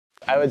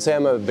I would say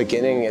I'm a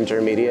beginning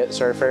intermediate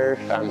surfer.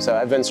 So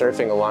I've been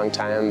surfing a long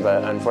time,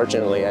 but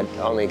unfortunately I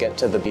only get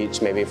to the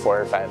beach maybe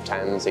 4 or 5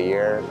 times a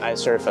year. I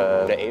surf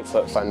an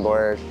 8-foot fun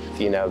board,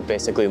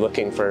 basically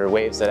looking for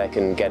waves that I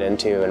can get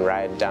into and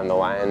ride down the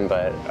line,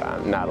 but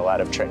not a lot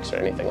of tricks or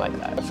anything like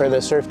that. For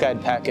the surf guide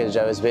package,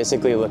 I was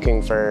basically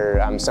looking for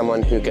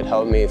someone who could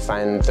help me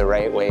find the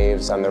right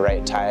waves on the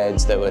right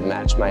tides that would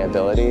match my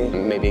ability,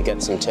 maybe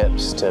get some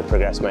tips to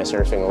progress my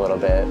surfing a little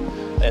bit.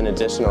 And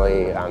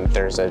additionally,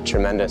 there's a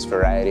tremendous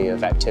variety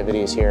of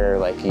activities here,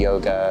 like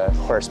yoga,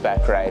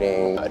 horseback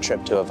riding, a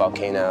trip to a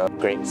volcano,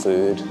 great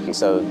food. And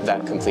so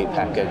that complete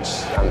package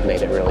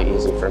made it really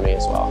easy for me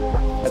as well.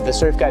 The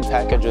surf guide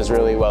package was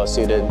really well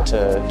suited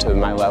to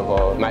my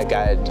level. My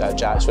guide,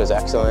 Josh, was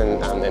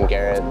excellent, and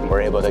Garrett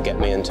were able to get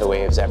me into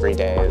waves every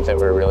day that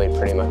were really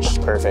pretty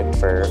much perfect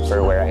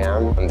for where I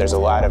am. There's a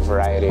lot of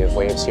variety of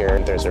waves here.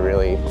 There's a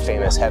really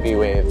famous heavy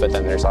wave, but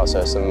then there's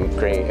also some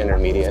great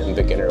intermediate and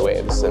beginner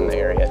waves in the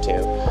area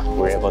too.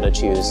 We're able to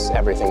choose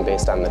everything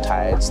based on the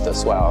tides, the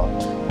swell,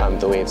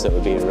 the waves that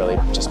would be really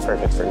just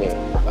perfect for me.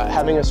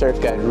 Having a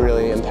surf guide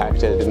really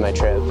impacted my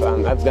trip.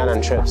 I've gone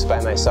on trips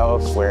by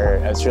myself where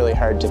it's really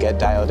hard to get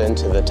dialed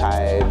into the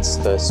tides,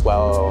 the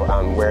swell,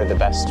 where the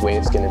best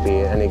wave's going to be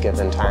at any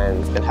given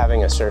time. And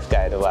having a surf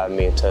guide allowed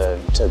me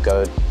to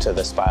go to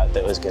the spot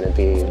that was going to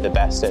be the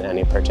best at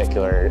any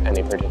particular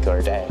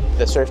day.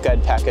 The surf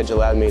guide package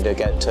allowed me to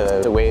get to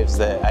the waves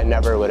that I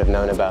never would have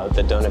known about,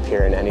 that don't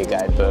appear in any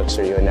guidebooks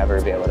or you would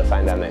never be able to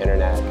find on the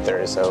internet. There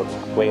is a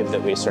wave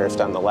that we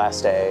surfed on the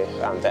last day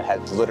that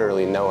had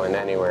literally no one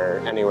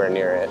anywhere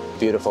near it.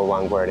 Beautiful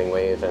longboarding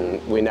wave,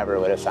 and we never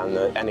would have found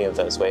any of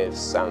those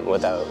waves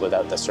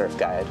without the surf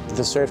guide.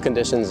 The surf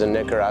conditions in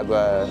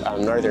Nicaragua,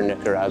 northern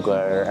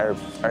Nicaragua,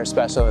 are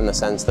special in the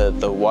sense that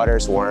the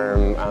water's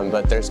warm,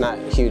 but there's not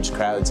huge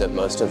crowds at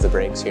most of the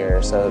breaks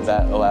here, so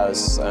that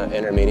allows an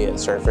intermediate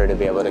surfer to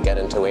be able to get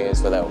into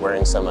waves without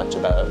worrying so much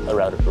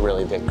about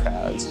really big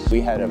crowds.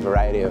 We had a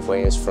variety of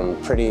waves, from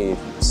pretty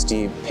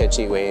steep,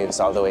 pitchy waves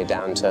all the way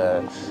down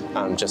to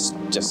just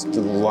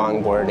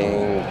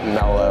longboarding,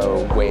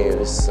 mellow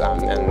waves,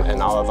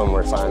 and all of them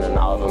were fun, and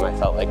all of them I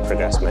felt like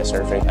progressed my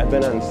surfing. I've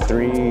been on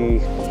 3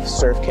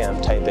 surf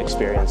camp type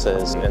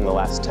experiences in the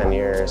last 10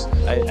 years.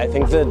 I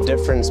think the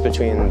difference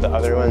between the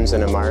other ones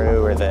in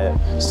Amaru are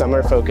that some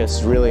are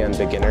focused really on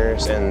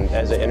beginners, and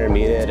as an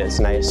intermediate it's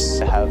nice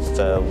to have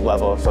the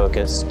level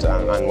focused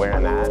on where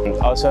I'm at. And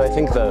also I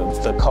think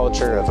the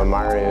culture of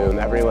Amaru,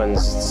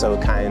 everyone's so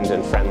kind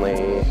and friendly.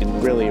 It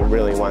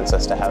really wants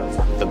us to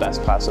have the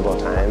best possible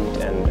time,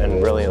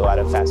 and really a lot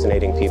of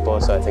fascinating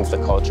people, so I think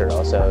the culture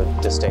also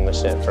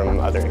distinguished it from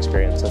other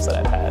experiences that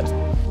I've had.